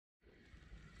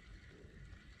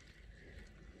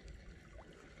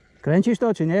Kręcisz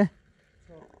to, czy nie?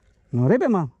 No rybę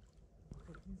mam.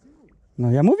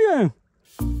 No ja mówiłem.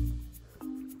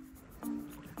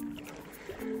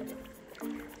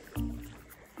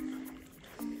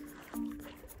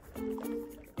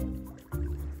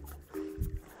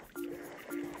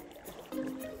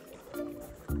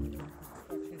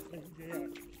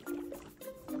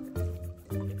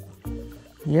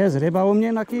 Jest ryba u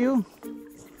mnie na kiju.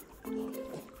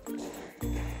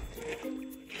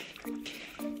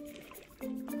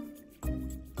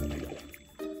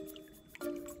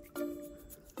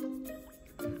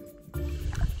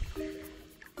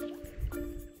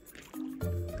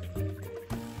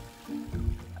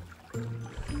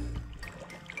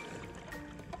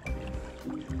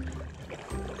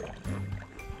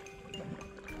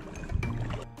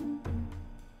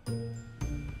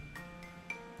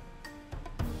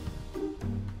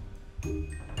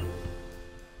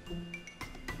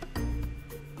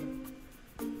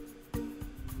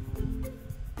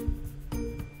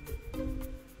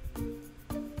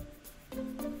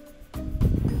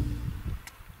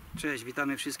 Cześć,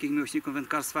 witamy wszystkich miłośników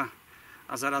wędkarstwa,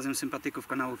 a zarazem sympatyków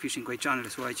kanału Fishing Way Channel.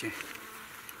 Słuchajcie,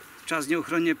 czas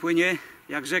nieuchronnie płynie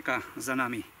jak rzeka za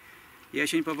nami.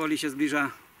 Jesień powoli się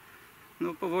zbliża,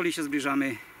 no powoli się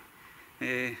zbliżamy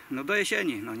no do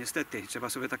jesieni, no niestety, trzeba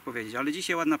sobie tak powiedzieć. Ale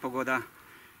dzisiaj ładna pogoda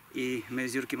i my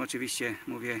z Jurkiem oczywiście,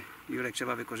 mówię, Jurek,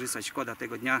 trzeba wykorzystać, szkoda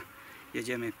tego dnia.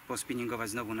 Jedziemy pospinningować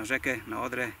znowu na rzekę, na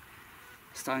Odrę.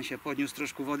 Stan się podniósł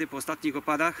troszkę wody po ostatnich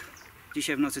opadach.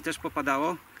 Dzisiaj w nocy też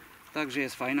popadało. Także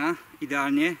jest fajna,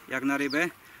 idealnie jak na rybę,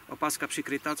 opaska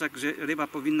przykryta, także ryba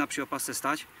powinna przy opasce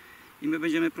stać i my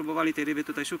będziemy próbowali tej ryby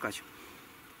tutaj szukać.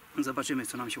 Zobaczymy,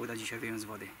 co nam się uda dzisiaj wyjąć z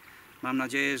wody. Mam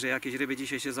nadzieję, że jakieś ryby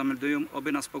dzisiaj się zameldują,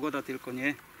 oby nas pogoda tylko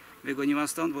nie wygoniła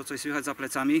stąd, bo coś słychać za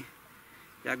plecami,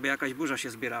 jakby jakaś burza się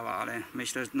zbierała, ale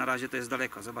myślę, że na razie to jest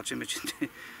daleko. Zobaczymy,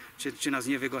 czy nas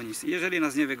nie wygoni. Jeżeli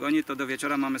nas nie wygoni, to do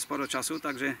wieczora mamy sporo czasu,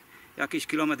 także jakiś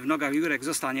kilometr w nogach Jurek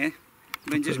zostanie.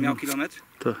 Będziesz miał kilometr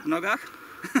w nogach?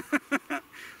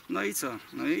 No i co?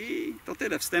 No i to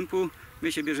tyle wstępu.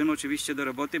 My się bierzemy oczywiście do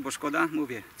roboty, bo szkoda,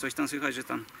 mówię, coś tam słychać, że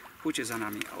tam huczy za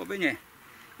nami, a oby nie.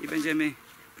 I będziemy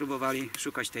próbowali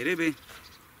szukać tej ryby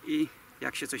i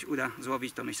jak się coś uda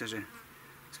złowić, to myślę, że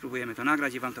spróbujemy to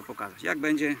nagrać i wam to pokazać. Jak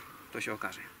będzie, to się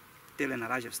okaże. Tyle na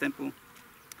razie wstępu.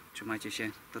 Trzymajcie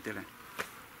się, to tyle.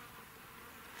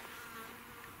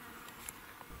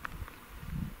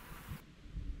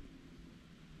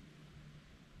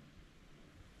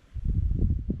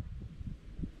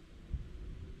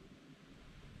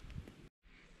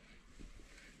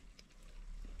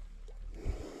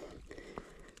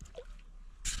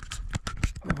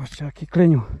 Zobaczcie, jaki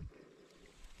kleniu.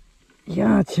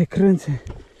 Ja cię kręcę.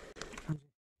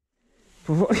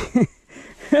 Powoli.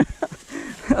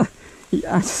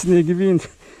 Jasny gwint.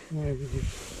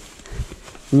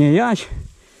 Nie Jaś.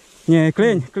 Nie,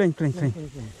 kleń.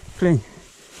 Kleń.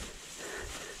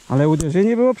 Ale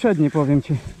uderzenie było przednie, powiem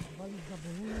ci.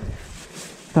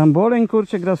 Tam boleń,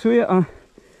 kurczę, grasuje, a...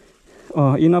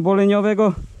 O, i na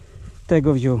boleniowego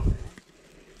tego wziął.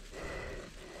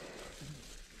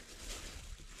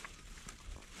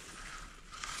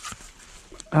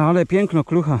 Ale piękno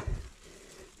klucha.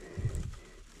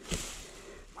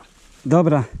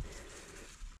 Dobra.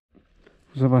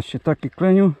 Zobaczcie, taki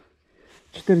kleniu.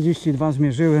 42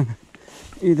 zmierzyłem.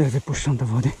 Idę, wypuszczam do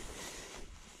wody.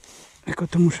 Tylko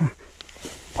to muszę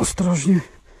ostrożnie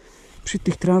przy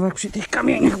tych trawach, przy tych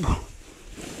kamieniach, bo...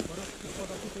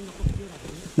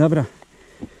 Dobra.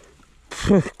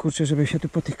 Kurczę, żeby się tu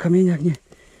po tych kamieniach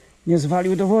nie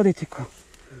zwalił do wody, tylko...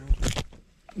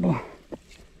 Bo...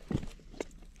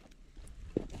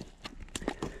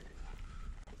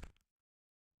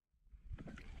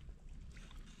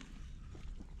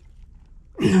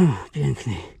 No,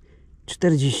 piękny.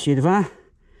 42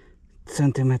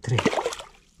 cm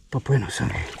popłynął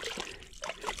sobie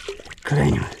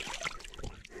kleniu.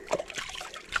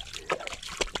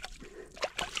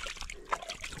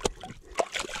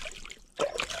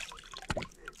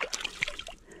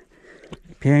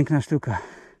 Piękna sztuka.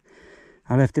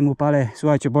 Ale w tym upale,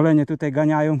 słuchajcie, bolenie tutaj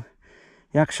ganiają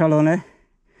jak szalone.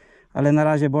 Ale na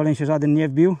razie boleń się żaden nie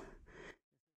wbił.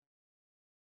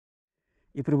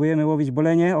 I próbujemy łowić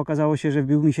bolenie. Okazało się, że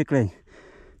wbił mi się kleń.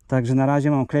 Także na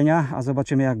razie mam klenia, a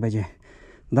zobaczymy, jak będzie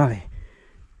dalej.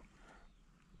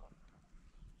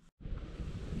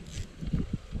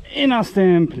 I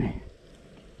następny.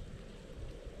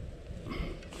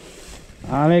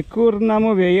 Ale kurna,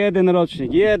 mówię, jeden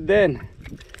rocznik. Jeden.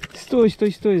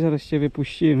 Stój, zaraz cię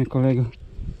wypuścimy, kolego.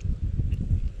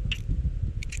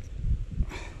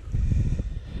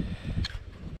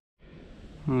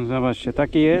 No, zobaczcie,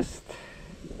 taki jest.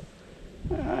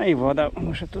 No i woda,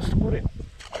 muszę tu z góry.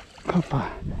 Opa,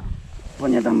 bo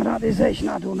nie dam rady zejść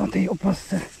na dół na tej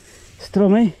opasce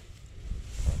stromej.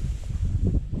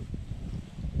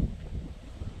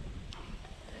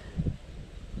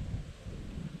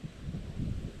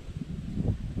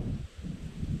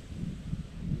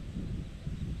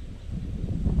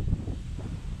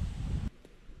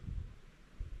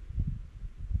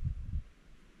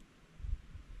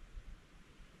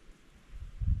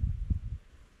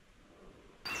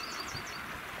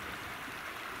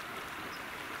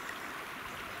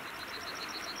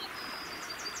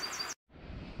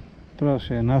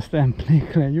 Proszę, następny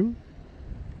kleniu.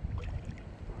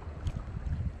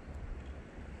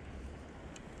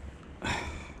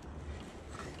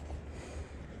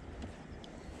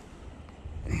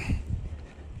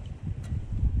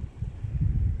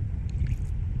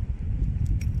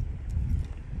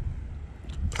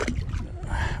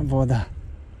 Woda.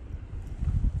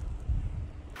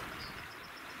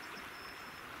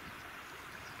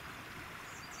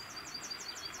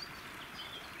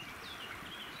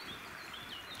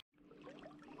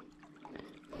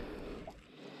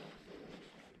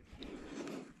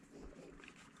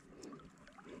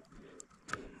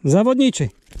 Zawodniczy.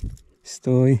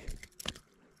 Stój.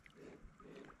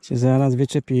 Cię zaraz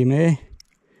wyczepimy.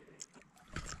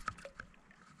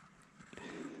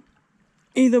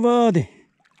 I do wody.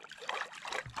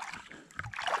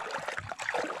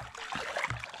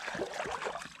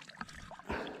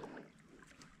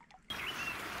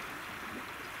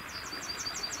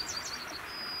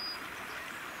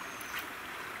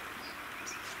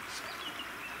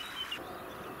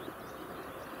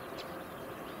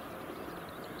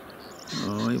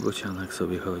 No i bocianek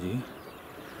sobie chodzi,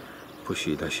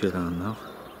 posila się rano,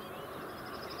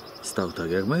 stał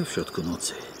tak jak my w środku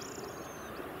nocy.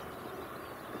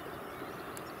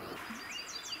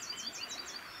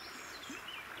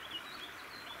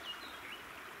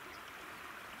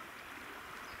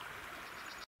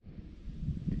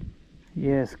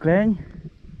 Jest kleń.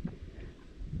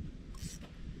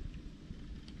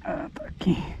 A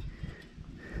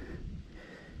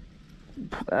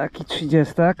taki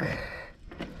 30.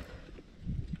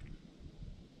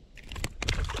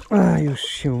 A już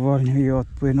się uwolnił i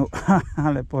odpłynął,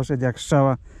 ale poszedł jak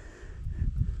strzała.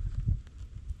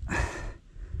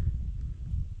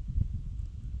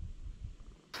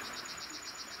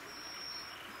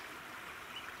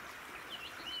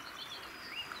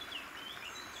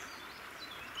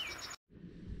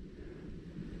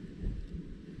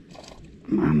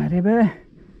 Mamy rybę.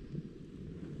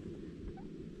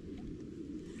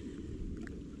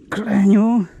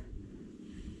 Kleniu.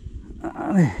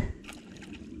 Ale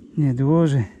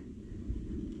nieduży.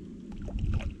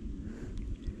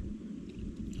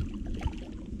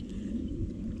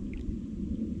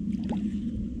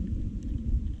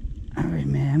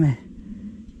 Weźmiemy.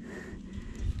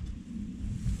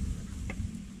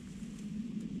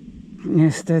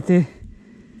 Niestety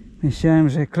myślałem,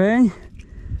 że kleń.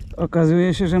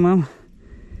 Okazuje się, że mam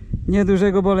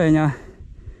niedużego bolenia.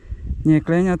 Nie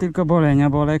klenia, tylko bolenia.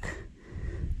 Bolek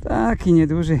taki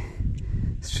nieduży,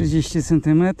 z 30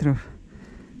 cm.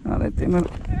 Ale tym...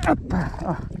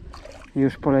 Opa,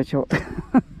 już poleciał.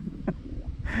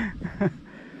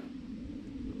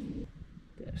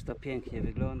 Też to pięknie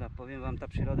wygląda. Powiem wam, ta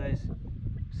przyroda jest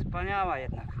wspaniała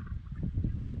jednak.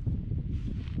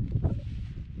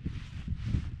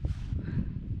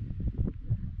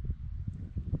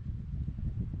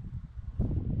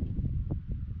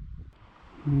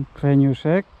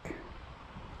 Kleniuszek.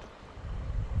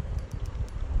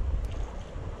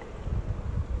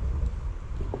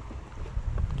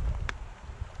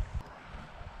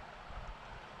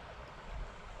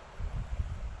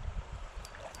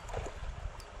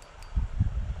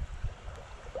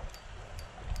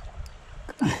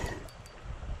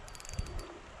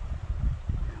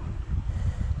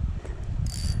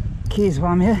 Kij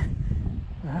złamie.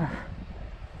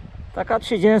 Taka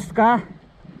 30.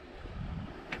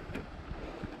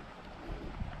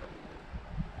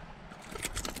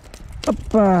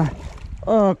 Opa.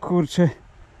 O kurczę.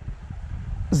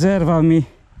 Zerwał mi.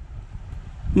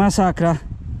 Masakra.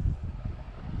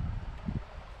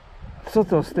 Co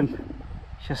to z tym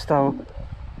się stało?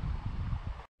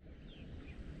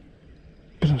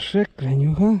 Proszę,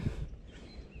 kleniucha.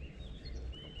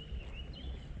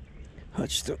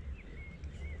 Chodź tu.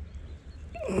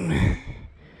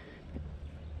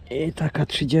 I taka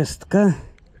 30.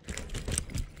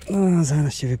 No,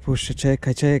 zaraz cię wypuszczę.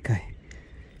 Czekaj, czekaj.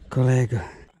 Kolego.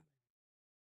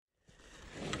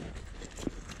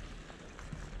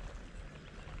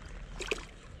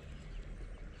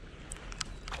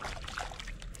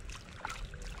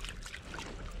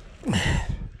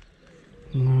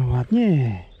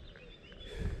 Nie.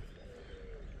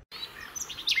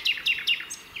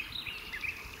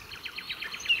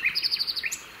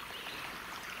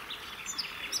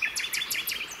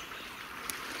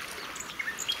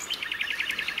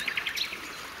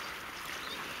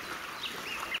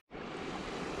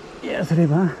 Jest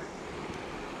ryba.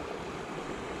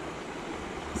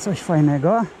 Coś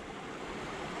fajnego.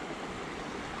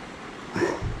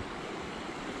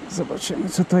 Zobaczymy,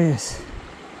 co to jest.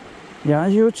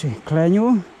 Jaziu czy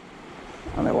kleniu?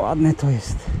 Ale ładne to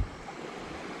jest.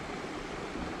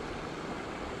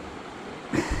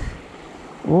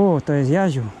 O, to jest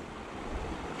jaziu.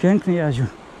 Piękny jaziu.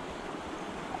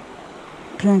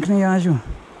 Piękny jaziu.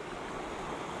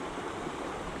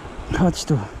 Chodź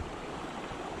tu.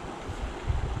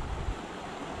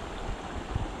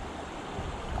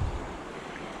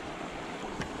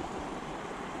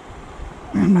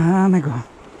 Mamy go.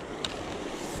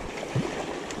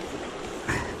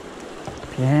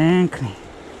 Piękny.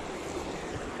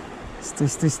 Stój,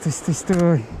 stój, stój, stój,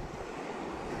 stój.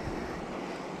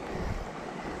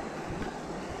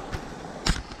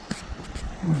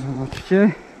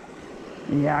 Zobaczcie,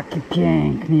 jaki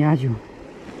piękny jadziu.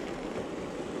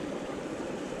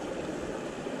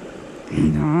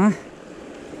 No,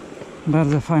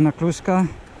 bardzo fajna kluska.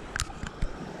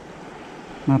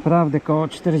 Naprawdę koło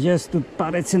 40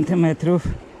 parę centymetrów.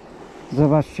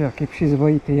 Zobaczcie, jaki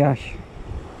przyzwoity jaś.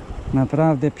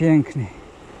 Naprawdę piękny.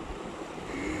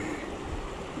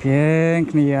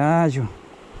 Piękny jaziu.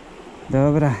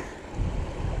 Dobra.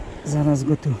 Zaraz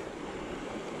go tu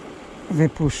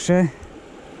wypuszczę.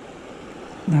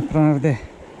 Naprawdę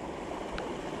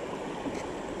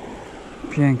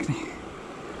piękny.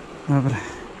 Dobra.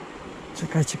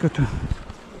 Czekajcie go tu.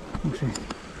 Muszę.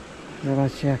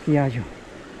 Zobaczcie, jaki jaziu.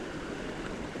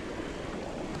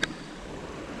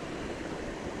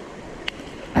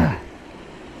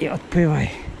 I odpływaj.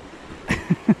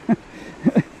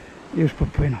 Już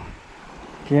popłynął.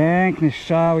 Piękny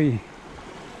strzał i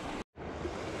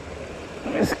to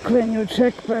jest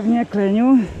kleniuczek, pewnie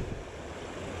kleniu.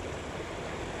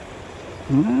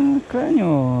 No,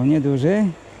 kleniu nieduży,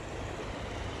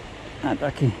 a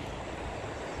taki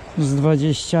z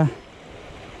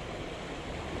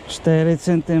 24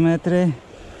 cm.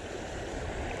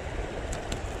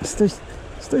 Stój,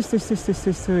 stój, stój, stój, stój,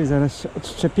 stój, stój, zaraz się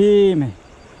odczepimy.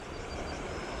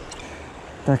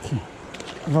 Taki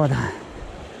woda.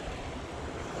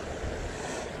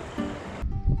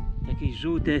 Jakieś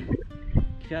żółte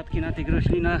kwiatki na tych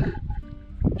roślinach.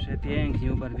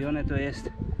 Przepięknie ubarwione to jest.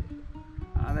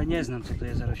 Ale nie znam, co to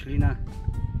jest za roślina.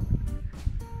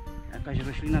 Jakaś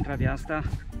roślina trawiasta.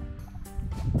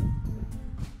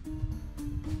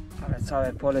 Ale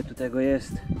całe pole tu tego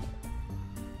jest.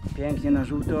 Pięknie na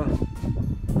żółto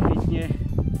kwitnie.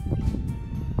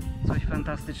 Coś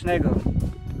fantastycznego.